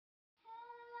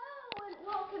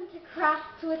welcome to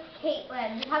Crafts with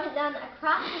Caitlin. We haven't done a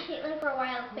craft with Caitlin for a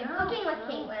while. It's been cooking with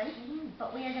Caitlin,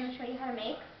 but we are going to show you how to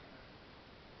make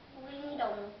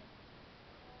Play-Doh.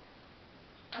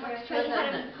 I'm going to show you how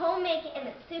to make homemade, and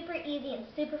it's super easy and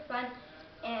super fun,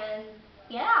 and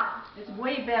yeah. It's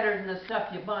way better than the stuff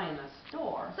you buy in the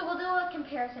store. So we'll do a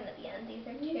comparison at the end. These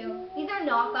are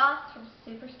knockoffs from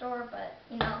Superstore, but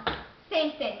you know,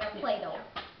 same thing. They're Play-Doh.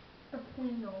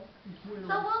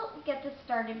 So we'll get this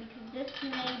started because this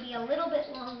may be a little bit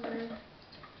longer,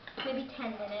 maybe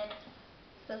 10 minutes.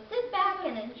 So sit back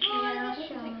and enjoy the show. It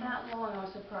doesn't take that long. I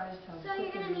was surprised how So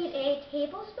you're going to need a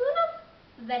tablespoon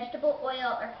of vegetable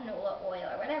oil or canola oil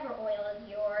or whatever oil is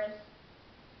yours.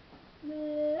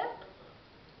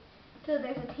 So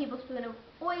there's a tablespoon of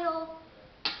oil.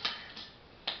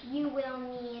 You will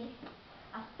need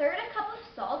a third a cup of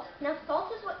salt. Now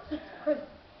salt is what keeps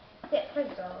it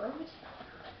preserved.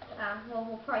 Well,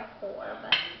 we'll probably pour,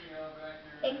 but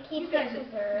it keeps it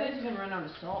preserved. You guys are going to run out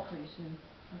of salt pretty soon.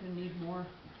 We're going to need more.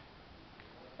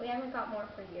 We haven't got more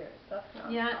for years, so that's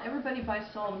not Yeah, everybody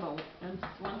buys salt about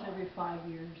once every 5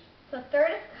 years. So a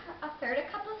third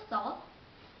a cup of salt.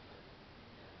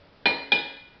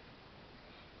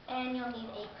 And you'll need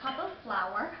a cup of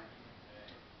flour.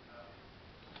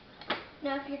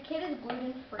 Now, if your kid is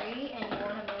gluten-free and you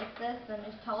want to make this, then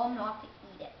just tell them not to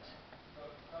eat it.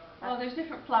 Well, there's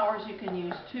different flours you can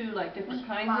use too, like different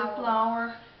kinds of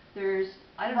flour. There's,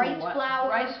 I don't know what,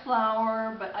 rice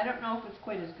flour, but I don't know if it's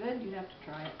quite as good. You'd have to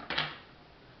try it.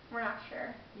 We're not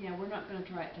sure. Yeah, we're not going to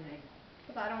try it today.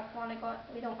 Because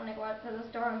we don't want to go out to the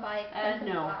store and buy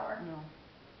expensive flour. No.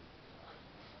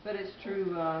 But it's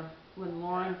true, when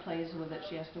Lauren plays with it,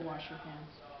 she has to wash her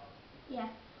hands. Yes.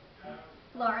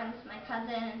 Lauren's my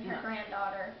cousin and her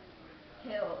granddaughter,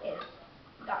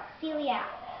 who got celiac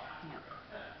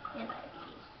and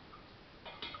diabetes.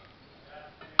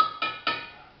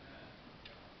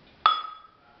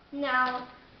 Now,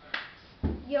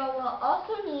 you will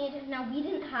also need, now we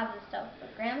didn't have this stuff,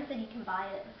 but Grandma said you can buy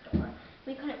it at the store.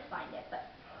 We couldn't find it,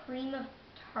 but cream of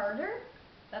tartar.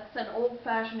 That's an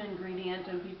old-fashioned ingredient,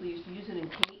 and people used to use it in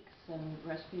cakes and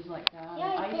recipes like that.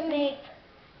 Yeah,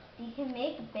 you can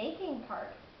make baking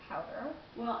powder.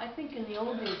 Well, I think in the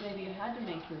old days maybe you had to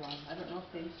make your own. I don't know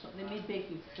if they made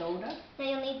baking soda. Now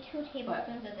you'll need 2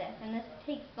 tablespoons of this, and this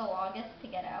takes the longest to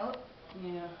get out.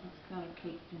 Yeah, it's kind of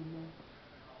caked in there.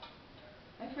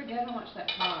 I forget how much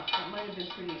that cost. It might have been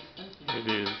pretty expensive. It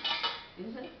is.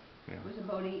 Is it? Yeah. It was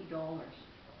about $8.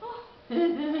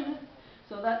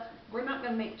 So we're not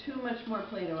going to make too much more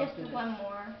Play-Doh. Just one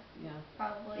more. Yeah.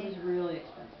 Probably. It was really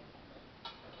expensive.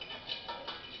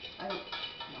 I don't know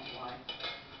why.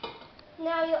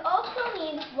 Now you also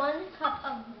need 1 cup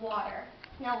of water.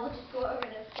 Now we'll just go over to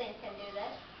the sink and do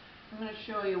this. I'm going to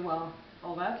show you while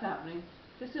all that's happening.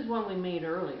 This is one we made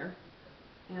earlier.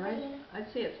 And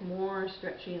I'd say it's more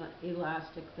stretchy and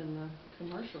elastic than the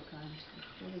commercial kind.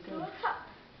 It's really good.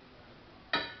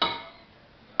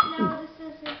 Now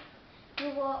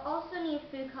you will also need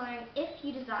food coloring if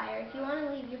you desire. If you want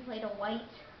to leave your Play-Doh white,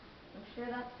 I'm sure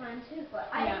that's fine too. But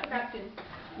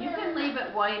you can leave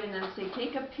it white and then say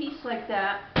take a piece like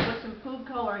that, put some food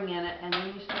coloring in it, and then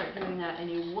you start doing that and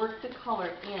you work the color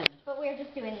in. But we're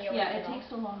just doing the original. Yeah, it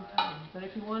takes a long time, but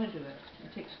if you want to do it,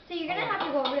 it takes. So you're gonna have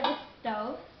to go over to the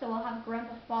stove. So we'll have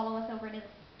Grandpa follow us over to the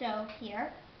stove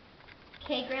here.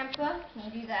 Okay, Grandpa, can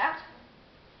you do that?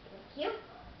 Thank you.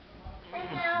 And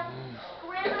now,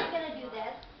 Grandma's gonna do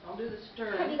this. I'll do the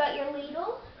stirring. Have you got your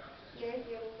ladle? Here's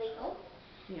your ladle.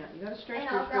 Yeah, you gotta stir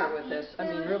with this. I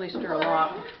mean, really stir a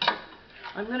lot.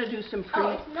 I'm gonna do some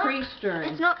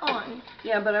pre-stirring. It's not on.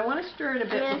 Yeah, but I want to stir it a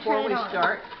bit before we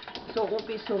start, so it won't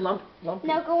be so lumpy.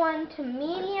 Now go on to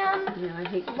medium,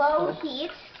 low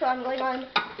heat. So I'm going on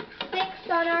 6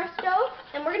 on our stove,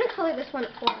 and we're gonna color this one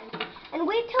orange. And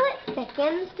wait till it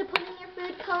thickens to put in your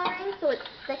food coloring, so it's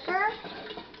thicker.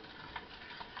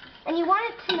 And you want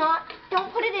it to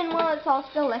don't put it in while it's all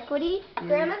still liquidy.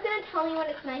 Grandma's going to tell me when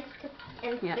it's nice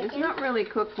and thick. Yeah, it's not really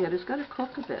cooked yet. It's got to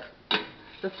cook a bit.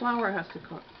 The flour has to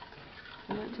cook.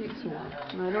 And that takes a while.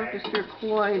 And I don't have to stir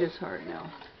quite as hard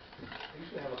now.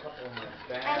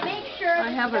 And make sure I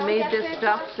haven't made this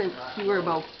stuff since you were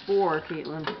about 4,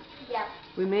 Caitlin. Yeah.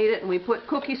 We made it and we put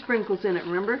cookie sprinkles in it,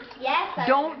 remember? Yes.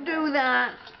 Don't do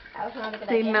that. That was not a good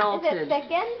idea. They melted. Is it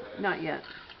thickened? Not yet.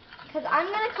 Because I'm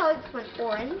going to color this one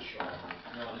orange.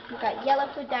 We've got yellow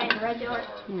food dye and red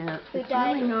food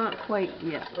dye. Really not quite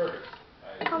yet.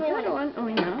 Tell me when Oh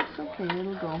yeah, it's okay,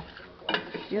 it'll go.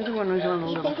 The other one was on a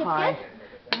little high.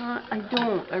 I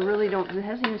don't. I really don't. It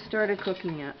hasn't even started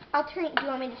cooking yet. Do you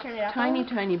want me to turn it up?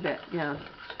 Tiny bit, yeah.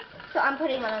 So I'm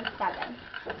putting it on 7.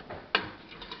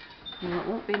 Well, it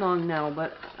won't be long now,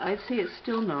 but I'd say it's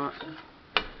still not.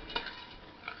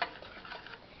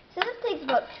 So this takes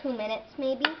about 2 minutes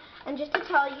maybe. And just to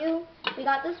tell you, we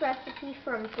got this recipe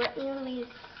from Brittany Louise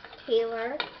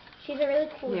Taylor. She's a really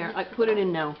cool Here, I put it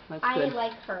in now. That's I good.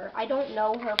 like her. I don't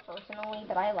know her personally,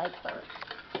 but I like her.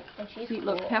 And she's See,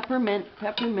 cool. look, peppermint,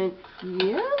 yellow.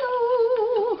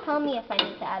 Tell me if I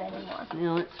need to add any more. You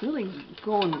know, it's really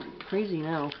going crazy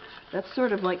now. That's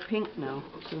sort of like pink now.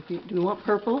 So if you, do you want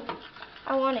purple?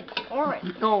 I wanted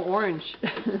orange. Oh, orange.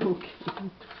 Okay. A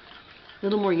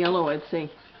little more yellow, I'd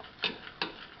say.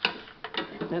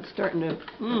 That's starting to,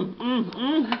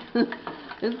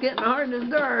 It's getting hard to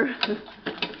stir.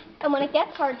 And when it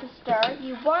gets hard to stir,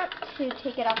 you want to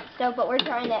take it off the stove, but we're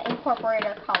trying to incorporate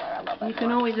our color a little bit You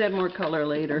can always add more color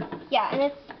later. Yeah, and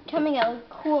it's coming out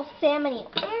cool salmon-y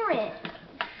orange.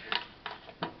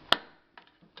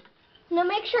 Now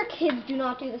make sure kids do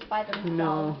not do this by themselves.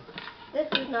 No. This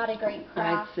is not a great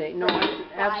craft. I'd say, no,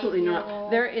 absolutely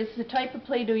not. There is the type of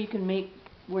Play-Doh you can make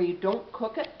where you don't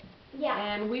cook it. Yeah.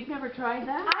 And we've never tried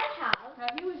that. I have.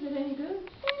 Have you? Is it any good?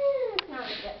 It's not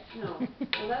really good. No.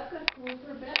 Well, that's going to cool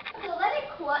for a bit. So let it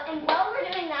cool, and while we're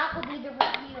doing that, we'll do the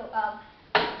review of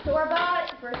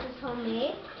store-bought versus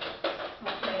homemade.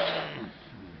 Okay.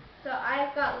 So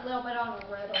I've got a little bit on the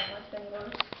red on my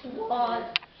fingers.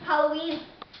 Halloween's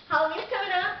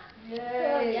coming up. Yay.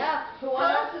 So, yeah. So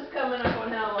what else is coming up on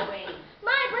Halloween?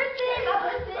 My birthday!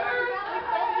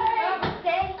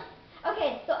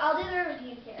 Okay, so I'll do the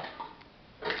review here.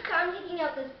 So I'm taking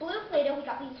out this blue Play-Doh. We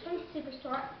got these from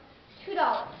Superstore. $2.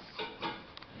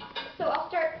 So I'll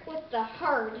start with the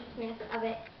hardness of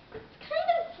it. It's kind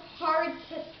of hard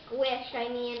to squish. I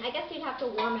mean, I guess you'd have to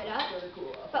warm it up.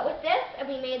 But with this, and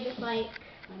we made this like,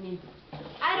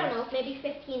 I don't know, maybe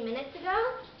 15 minutes ago.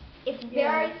 It's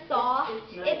very soft.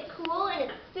 It's nice. It's cool and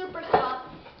it's super soft,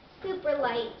 super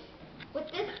light. With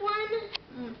this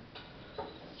one,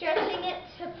 stretching it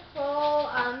to pull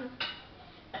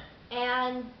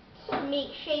and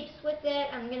make shapes with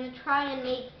it. I'm going to try and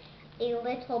make a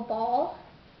little ball,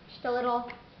 just a little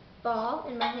ball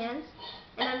in my hands.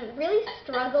 And I'm really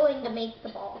struggling to make the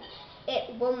ball.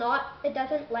 It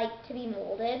doesn't like to be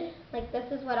molded. Like this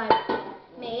is what I've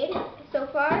made so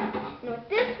far. And with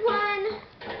this one,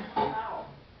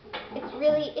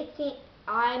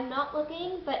 I'm not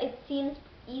looking, but it seems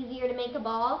easier to make a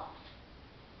ball.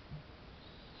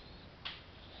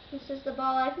 This is the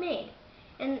ball I've made.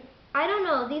 And I don't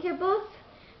know, these are both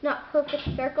not perfect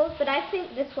circles, but I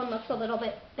think this one looks a little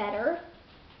bit better.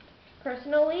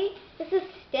 Personally, this is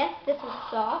stiff, this is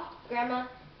soft. Grandma,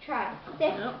 try.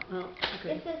 Stiff. No,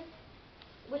 okay.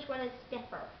 Which one is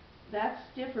stiffer? That's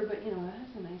stiffer, but you know, that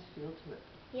has a nice feel to it.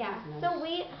 Yeah, Nice. so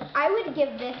I would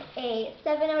give this a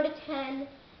 7 out of 10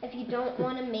 if you don't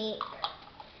want to make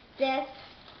this.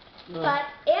 But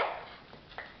if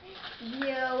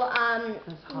you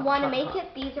want to make it,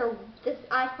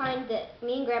 I find that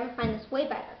me and Grandma find this way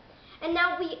better. And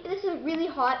now this is really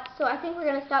hot, so I think we're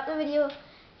going to stop the video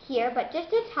here. But just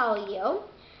to tell you,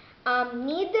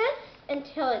 knead this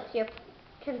until it's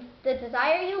the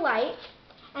desire you like.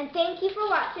 And thank you for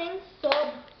watching.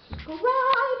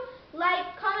 Subscribe, like,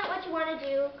 comment what you want to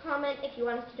do. Comment if you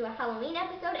want us to do a Halloween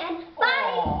episode. And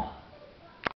bye! Aww.